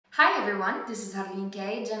Hi everyone, this is Arjun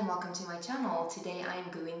and welcome to my channel. Today I am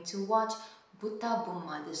going to watch Butta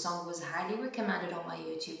Bumma. The song was highly recommended on my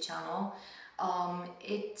YouTube channel.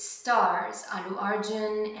 It stars Allu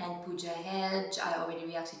Arjun and Pooja. I already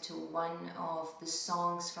reacted to one of the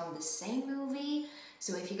songs from the same movie.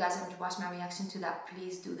 So if you guys haven't watched my reaction to that,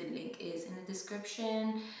 please do. The link is in the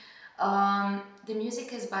description. The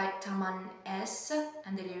music is by Taman S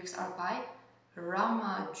and the lyrics are by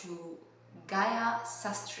Ramaju Gaya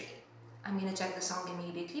Sastry. I'm gonna check the song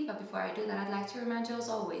immediately, but before I do that, I'd like to remind you as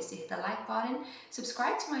always to hit the like button,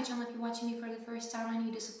 subscribe to my channel if you're watching me for the first time. I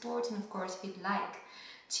need the support, and of course, if you'd like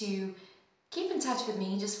to keep in touch with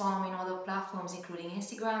me, just follow me on all the platforms, including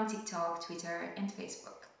Instagram, TikTok, Twitter, and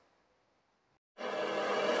Facebook.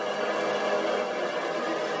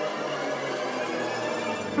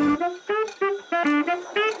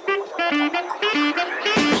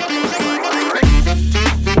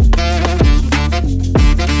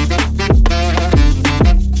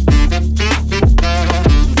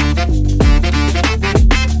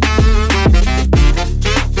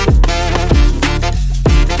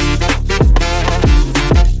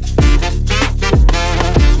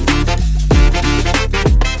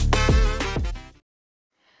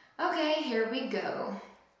 Okay, here we go.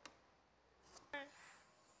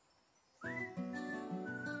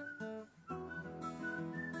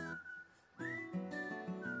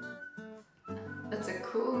 That's a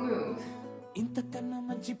cool move. ఇంతకన్నా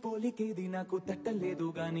మంచి పోలికేది నాకు తట్టలేదు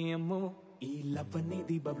గాని అమ్మో ఈ love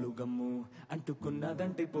అనేది బబ్లు గమ్ము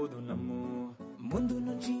అంటుకున్నదంటే పోదు నమ్ము ముందు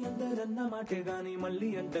నుంచి అందరన్న మాటే గాని మళ్ళీ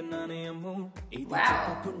అంటున్నానే అమ్మో ఇది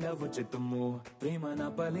చెప్పకుండా వచ్చే తుమ్ము ప్రేమ నా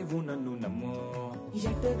పలేవు నన్ను నమ్ము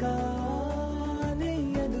ఎటగానే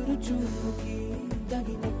ఎదురు చూపుకి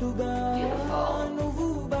తగినట్టుగా నువ్వు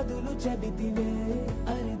బదులు చెబితివే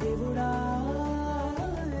అరే దేవుడా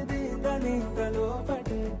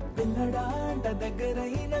లోపటే పిల్లడాంట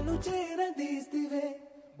దగ్గరై నన్ను చేరదీస్తివే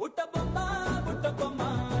బుట్ట బొమ్మ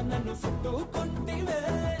నన్ను చుట్టుకుంటివే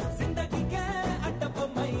జిందగీకే అడ్డ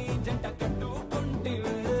బొమ్మై జంట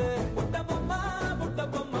కట్టుకుంటివే బుట్ట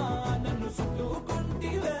బొమ్మ నన్ను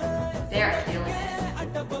చుట్టుకుంటివే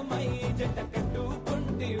అడ్డ బొమ్మై జంట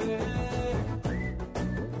కట్టుకుంటివే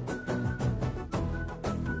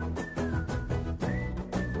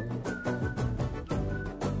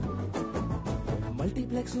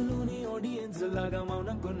మల్టీప్లెక్స్ లోని ఆడియన్స్ లాగా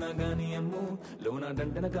మౌనంకున్నా గానీ అమ్ము లోన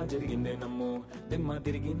దండనగా జరిగిందే నమ్ము దిమ్మ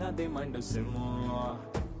తిరిగి నాదే మైండ్ సిమ్ము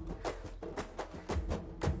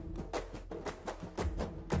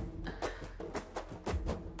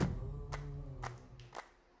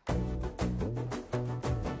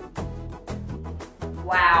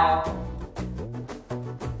Wow.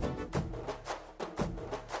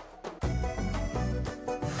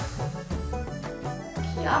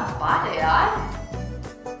 क्या बात है यार.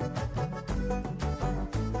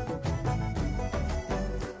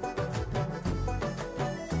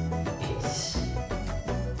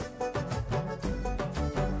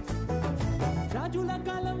 రాజుల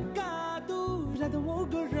కాలం కాదు రథము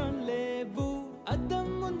గుర్రం లేవు అద్దం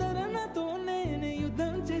ముందర నాతో నేను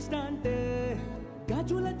యుద్ధం చేస్తాంటే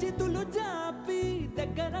గాజుల చేతులు జాపి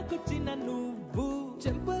దగ్గరకొచ్చిన నువ్వు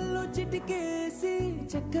చెంపల్లో చిటికేసి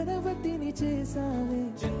చక్రవర్తిని చేసావే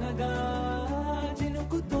చిన్నగా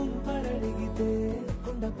చినుకు తుంపరడిగితే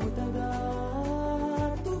కొండ పుతగా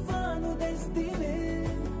తుఫాను తెస్తివే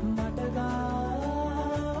మటగా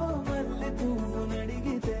మల్లె పువ్వు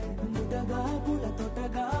నడిగితే ముటగా పుల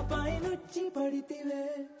తొటగా పైనొచ్చి పడితివే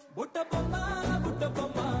బుట్ట బొమ్మ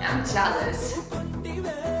I'm jealous.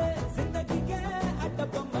 కొంటివే జిందగీకే అడ్డ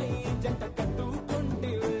బొమ్మై జంట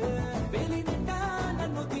కట్టుకుంటివే వేలి నిండా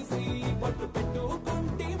నన్ను తీసి పట్టు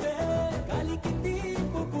పెట్టుకుంటివే గాలి కింది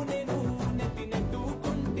పువ్వు నేను నెత్తి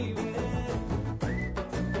నెట్టుకుంటివే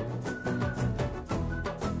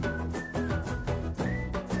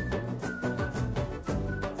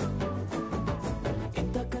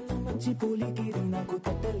ఇంతకన్నా మంచి పోలికేది నాకు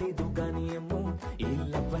తట్టలేదు గాని అమ్మో ఈ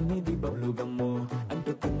లవ్ అనేది బబ్లు గమ్ము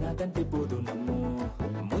అంటుకున్నదంటే పోదు నమ్ము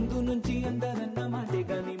ముందు నుంచి అందరన్న మాటే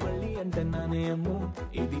గాని మళ్ళీ అంటున్నానే అమ్ము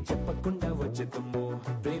ఇది చెప్పకుండా వచ్చే తుమ్ము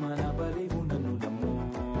ప్రేమ నా పలేవు నన్ను నమ్ము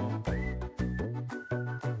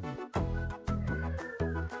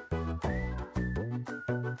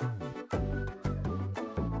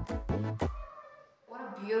What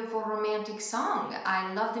a beautiful romantic song.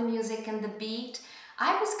 I love the music and the beat.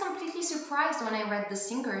 I was completely surprised when I read the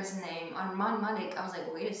singer's name, Arman Malik. I was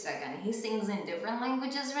like, wait a second, he sings in different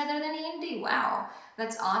languages rather than Hindi? Wow,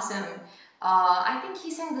 that's awesome. I think he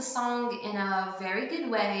sang the song in a very good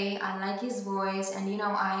way. I like his voice, and you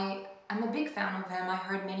know, I'm a big fan of him. I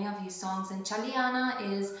heard many of his songs, and Chaliana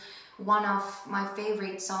is one of my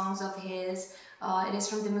favorite songs of his. It is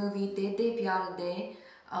from the movie De De Pyar De.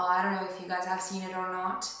 I don't know if you guys have seen it or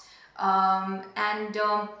not. And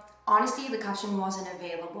honestly, the caption wasn't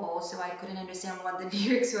available, so I couldn't understand what the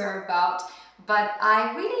lyrics were about. But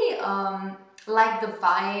I really like the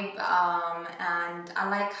vibe, and I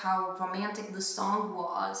like how romantic the song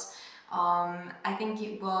was. I think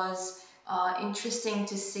it was interesting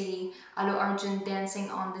to see Allu Arjun dancing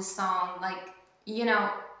on this song. Like, you know,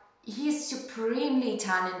 he's supremely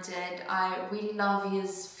talented. I really love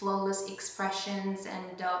his flawless expressions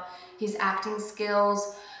and his acting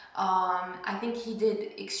skills. I think he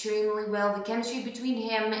did extremely well. The chemistry between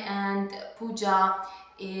him and Pooja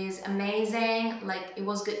is amazing. Like, it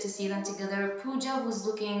was good to see them together. Pooja was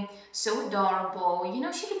looking so adorable. You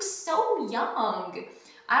know, she looks so young.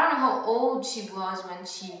 I don't know how old she was when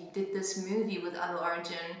she did this movie with Allu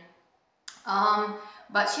Arjun.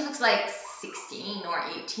 But she looks like 16 or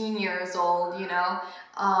 18 years old, you know.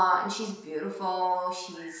 And she's beautiful,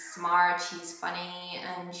 she's smart, she's funny,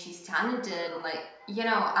 and she's talented. Like, you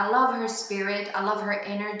know, I love her spirit, I love her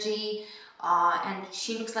energy, and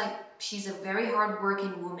she looks like she's a very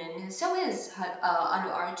hardworking woman, and so is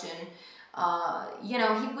Allu Arjun. You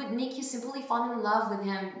know, he would make you simply fall in love with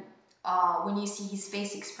him when you see his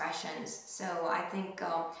face expressions. So I think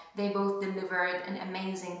they both delivered an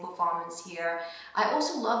amazing performance here. I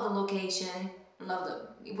also love the location.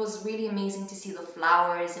 It was really amazing to see the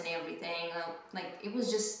flowers and everything. Like, it was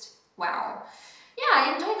just wow. Yeah,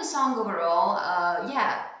 I enjoyed the song overall.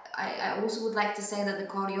 Yeah, I also would like to say that the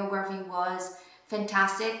choreography was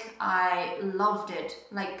fantastic. I loved it.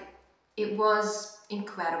 Like, it was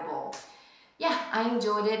incredible. Yeah, I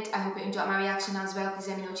enjoyed it. I hope you enjoyed my reaction as well. Please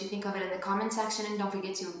let me know what you think of it in the comment section, and don't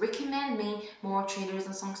forget to recommend me more trailers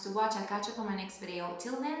and songs to watch. I'll catch up on my next video.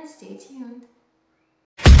 Till then, stay tuned.